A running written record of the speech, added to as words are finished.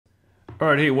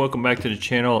Alright, hey, welcome back to the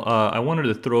channel. I wanted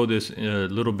to throw this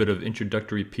little bit of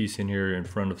introductory piece in here in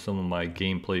front of some of my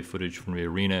gameplay footage from the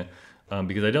arena,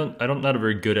 because I'm not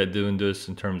very good at doing this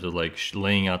in terms of like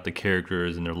laying out the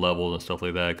characters and their levels and stuff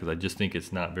like that, because I just think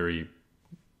it's not very,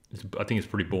 I think it's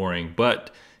pretty boring.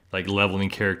 But like leveling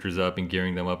characters up and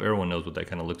gearing them up, everyone knows what that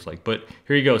kind of looks like. But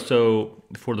here you go. So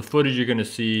for the footage, you're going to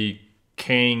see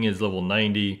Kang is level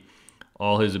 90.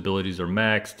 All his abilities are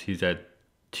maxed. He's at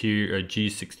tier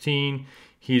G16.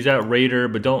 He's at Raider,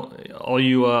 but don't, all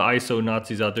you ISO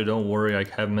Nazis out there, don't worry, I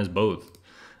have him as both.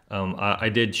 I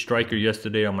did Striker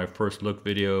yesterday on my first look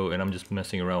video, and I'm just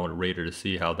messing around with Raider to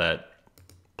see how that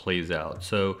plays out.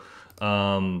 So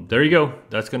there you go.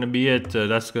 That's going to be it.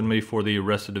 That's going to be for the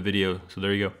rest of the video. So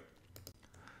there you go.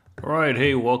 Alright,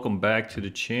 hey, welcome back to the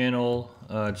channel.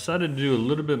 Decided to do a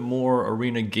little bit more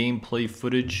arena gameplay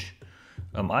footage.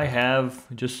 I have,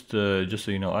 just so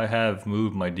you know, I have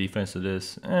moved my defense to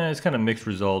this. It's kind of mixed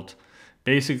result.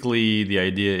 Basically, the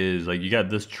idea is, like, you got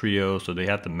this trio, so they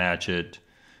have to match it.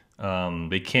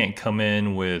 They can't come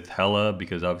in with Hela,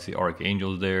 because obviously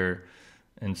Archangel's there.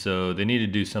 And so they need to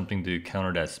do something to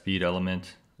counter that speed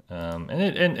element.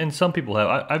 And some people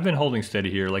have. I've been holding steady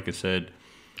here, like I said.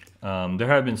 There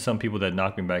have been some people that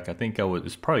knocked me back. I think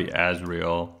it's probably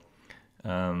Azrael.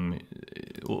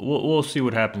 We'll see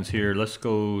what happens here. Let's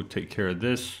go take care of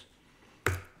this.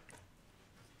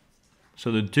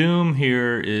 So the Doom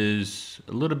here is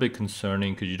a little bit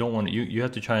concerning because you don't want to, you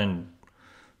have to try and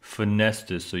finesse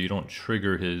this so you don't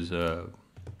trigger his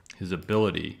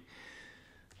ability.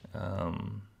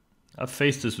 I've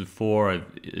faced this before.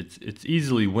 It's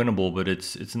easily winnable, but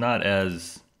it's not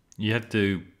as, you have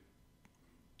to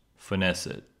finesse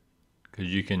it,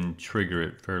 because you can trigger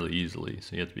it fairly easily,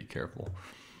 so you have to be careful.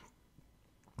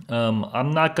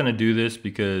 I'm not going to do this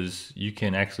because you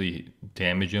can actually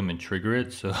damage him and trigger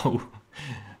it, so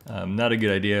not a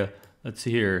good idea. Let's see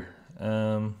here.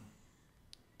 You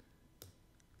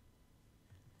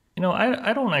know,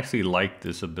 I don't actually like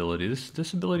this ability.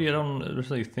 This ability I don't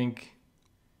really think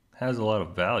has a lot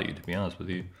of value, to be honest with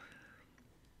you.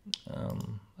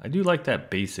 I do like that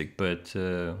basic, but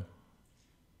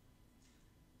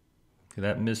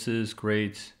that misses,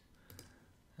 great.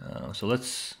 So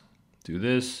let's do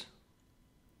this.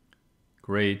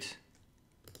 Great.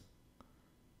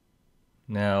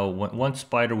 Now, once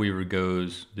Spider Weaver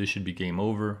goes, this should be game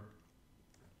over.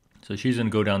 So she's going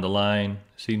to go down the line.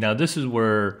 See, now this is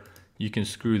where you can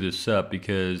screw this up,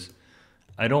 because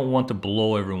I don't want to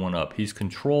blow everyone up. He's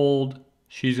controlled.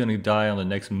 She's going to die on the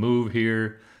next move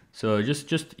here. So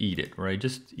just eat it, right?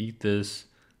 Just eat this.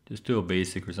 Just do a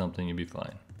basic or something, you'll be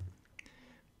fine.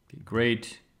 Okay,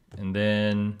 great. And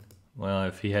then, well,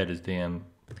 if he had his damn,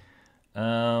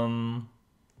 well,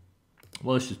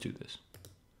 let's just do this.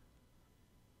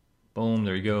 Boom,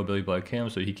 there you go, Billy Black Cam,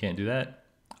 so he can't do that.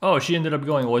 Oh, she ended up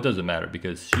going, well, it doesn't matter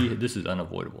because this is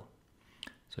unavoidable.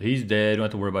 So he's dead, don't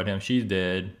have to worry about him. She's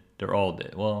dead, they're all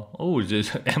dead. Well, oh,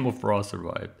 just Emma Frost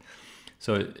survived.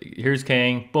 So here's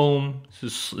Kang, boom,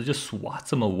 just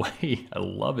swats him away. I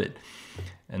love it.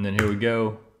 And then here we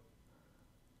go.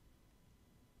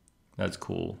 That's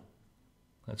cool.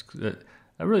 I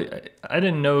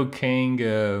didn't know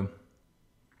Kang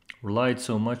relied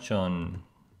so much on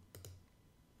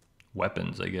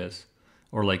weapons, I guess,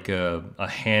 or like a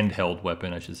handheld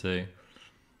weapon, I should say.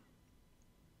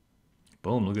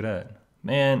 Boom! Look at that,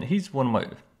 man. He's one of my.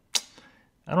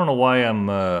 I don't know why I'm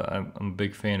a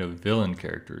big fan of villain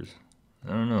characters.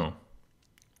 I don't know.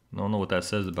 I don't know what that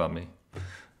says about me.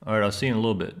 All right, I'll see you in a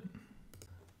little bit.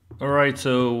 All right,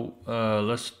 so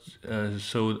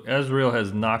so Azrael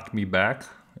has knocked me back.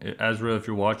 Azrael, if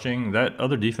you're watching, that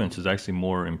other defense is actually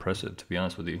more impressive, to be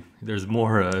honest with you. There's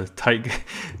more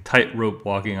tight rope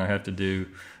walking I have to do.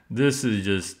 This is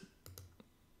just,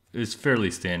 it's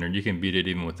fairly standard. You can beat it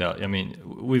even without, I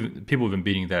mean, people have been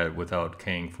beating that without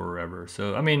Kang forever.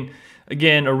 So, I mean,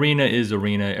 again, arena is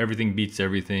arena. Everything beats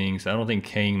everything. So I don't think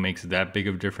Kang makes that big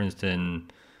of a difference than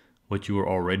what you were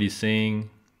already seeing.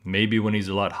 Maybe when he's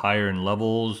a lot higher in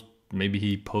levels, maybe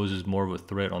he poses more of a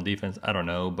threat on defense. I don't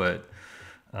know, but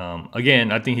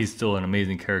again, I think he's still an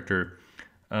amazing character.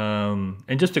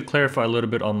 And just to clarify a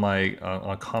little bit on my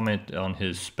comment on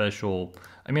his special,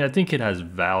 I mean, I think it has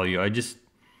value. I just,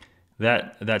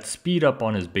 that speed up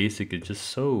on his basic is just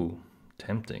so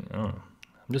tempting. I don't know.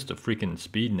 I'm just a freaking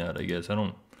speed nut, I guess.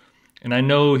 And I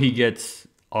know he gets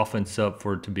offense up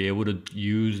to be able to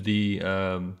use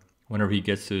the whenever he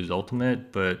gets to his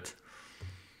ultimate, but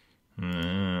I don't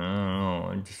know,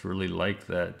 I just really like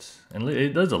that. And it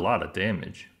does a lot of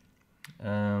damage.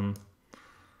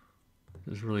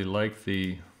 Just really like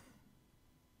the,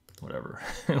 whatever,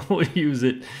 we'll use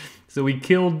it. So we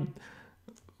killed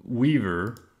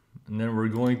Weaver, and then we're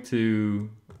going to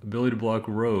ability to block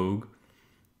Rogue,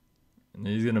 and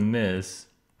he's gonna miss.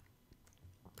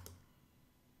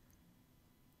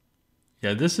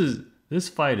 Yeah, this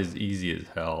fight is easy as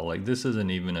hell. Like this isn't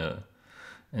even a,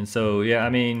 and so yeah, I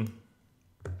mean,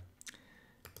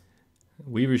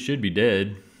 Weaver should be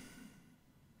dead.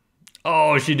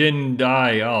 Oh, she didn't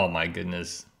die. Oh my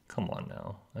goodness. Come on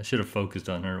now. I should have focused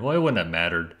on her. Well, it wouldn't have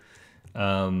mattered.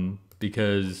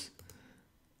 Because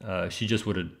she just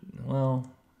would have, well,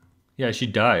 yeah, she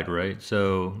died, right?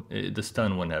 So the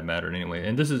stun wouldn't have mattered anyway.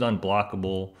 And this is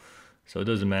unblockable, so it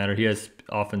doesn't matter. He has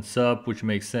offense sup, which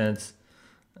makes sense.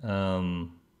 So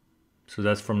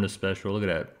that's from the special. Look at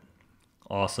that.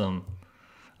 Awesome.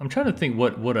 I'm trying to think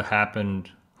what would have happened.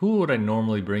 Who would I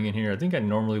normally bring in here? I think I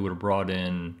normally would have brought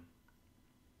in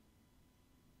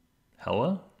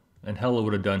Hela, and Hela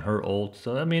would have done her ult.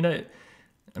 So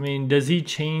I mean, does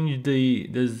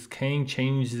Kang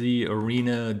change the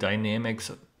arena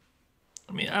dynamics?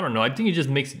 I mean, I don't know. I think it just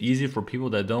makes it easier for people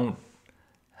that don't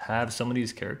have some of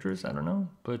these characters. I don't know,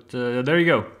 but there you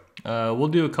go. We'll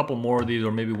do a couple more of these,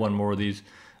 or maybe one more of these.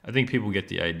 I think people get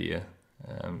the idea.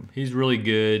 He's really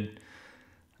good,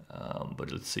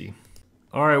 but let's see.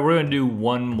 All right, we're gonna do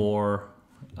one more.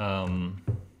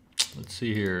 Let's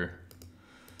see here.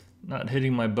 Not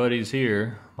hitting my buddies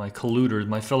here, my colluders,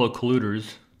 my fellow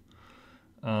colluders.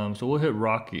 So we'll hit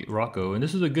Rocco, and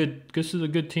this is a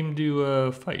good team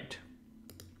to fight.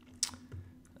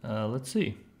 Let's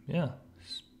see, yeah,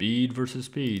 speed versus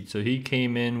speed. So he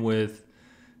came in with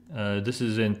this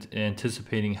is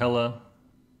anticipating Hela.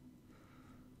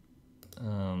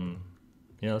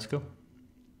 Yeah, let's go.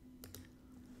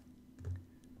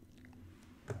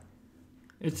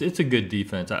 It's a good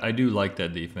defense. I do like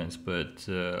that defense, but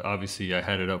obviously I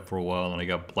had it up for a while and I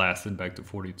got blasted back to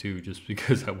 42 just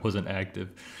because I wasn't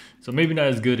active. So maybe not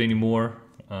as good anymore.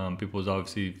 People's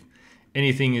obviously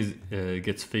anything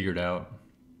gets figured out,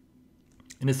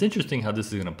 and it's interesting how this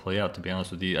is going to play out. To be honest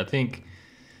with you, I think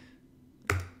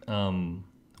when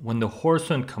the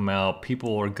horsemen come out,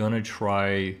 people are gonna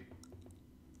try.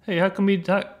 Hey, how come he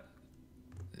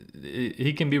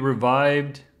can be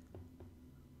revived?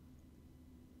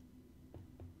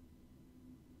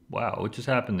 Wow, what just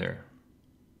happened there?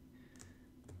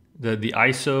 The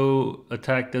ISO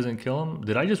attack doesn't kill him?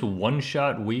 Did I just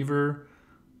one-shot Weaver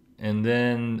and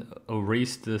then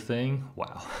erase the thing?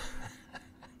 Wow.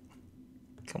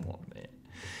 Come on, man.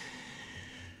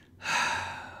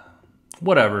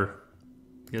 Whatever.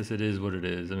 I guess it is what it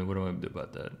is. I mean, what do I do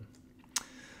about that?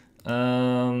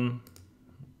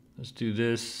 Let's do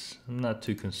this. I'm not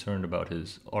too concerned about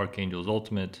his Archangel's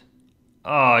ultimate.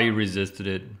 Ah, he resisted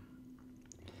it.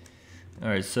 All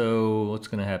right, so what's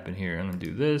gonna happen here? I'm gonna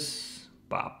do this.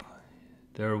 Bop.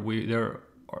 Emma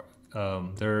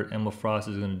Frost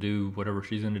is gonna do whatever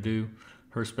she's gonna do.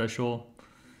 Her special.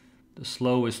 The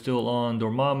slow is still on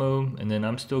Dormammu, and then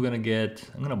I'm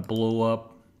gonna blow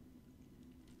up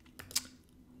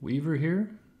Weaver here.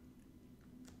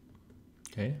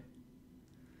 Okay.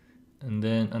 And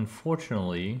then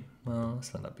unfortunately, well,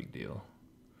 that's not a big deal.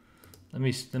 Let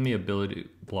me ability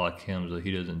block him so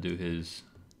he doesn't do his.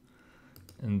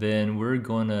 And then we're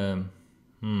gonna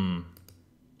go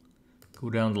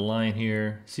down the line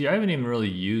here. See, I haven't even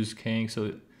really used Kang,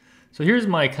 so here's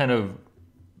my kind of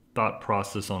thought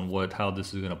process on how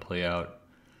this is gonna play out.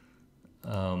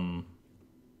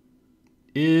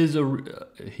 He's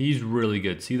really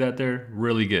good. See that there?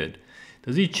 Really good.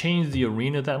 Does he change the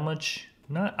arena that much?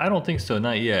 I don't think so.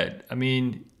 Not yet. I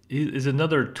mean, is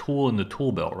another tool in the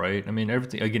tool belt, right? I mean,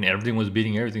 everything was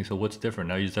beating everything, so what's different?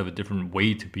 Now you just have a different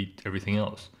way to beat everything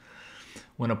else.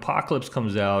 When Apocalypse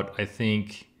comes out, I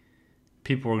think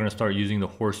people are going to start using the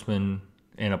Horseman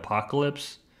and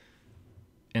Apocalypse,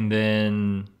 and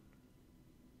then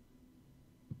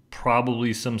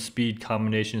probably some speed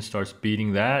combination starts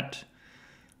beating that,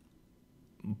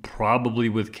 probably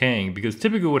with Kang, because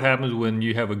typically what happens when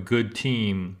you have a good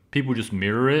team, people just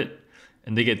mirror it,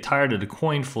 and they get tired of the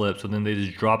coin flip, so then they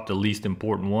just drop the least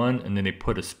important one, and then they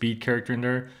put a speed character in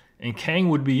there, and Kang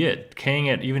would be it. Kang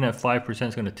even at 5%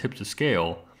 is going to tip the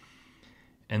scale,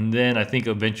 and then I think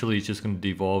eventually it's just going to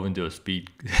devolve into a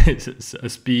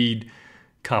speed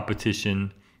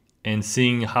competition, and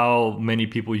seeing how many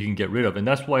people you can get rid of, and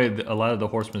that's why a lot of the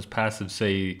Horsemen's passives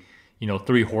say,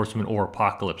 3 Horsemen or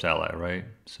Apocalypse ally, right?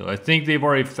 So I think they've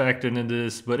already factored into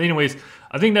this, but anyways,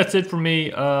 I think that's it for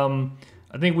me.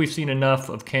 I think we've seen enough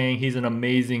of Kang. He's an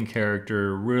amazing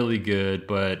character, really good,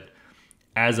 but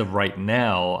as of right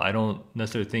now, I don't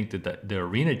necessarily think that the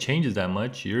arena changes that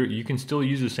much. You can still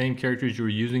use the same characters you were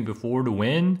using before to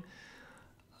win.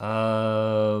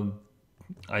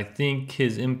 I think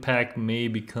his impact may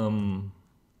become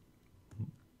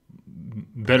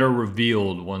better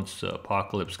revealed once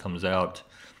Apocalypse comes out,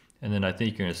 and then I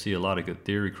think you're going to see a lot of good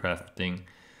theory crafting.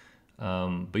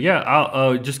 But yeah,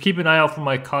 I'll just keep an eye out for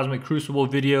my Cosmic Crucible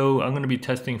video. I'm going to be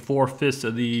testing 4/5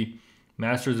 of the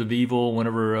Masters of Evil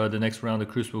whenever the next round of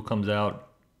Crucible comes out.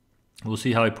 We'll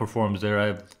see how he performs there. I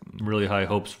have really high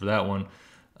hopes for that one.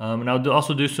 And I'll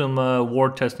also do some war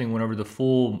testing whenever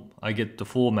I get the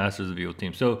full Masters of Evil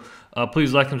team. So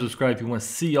please like and subscribe if you want to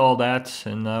see all that,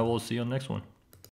 and we'll see you on the next one.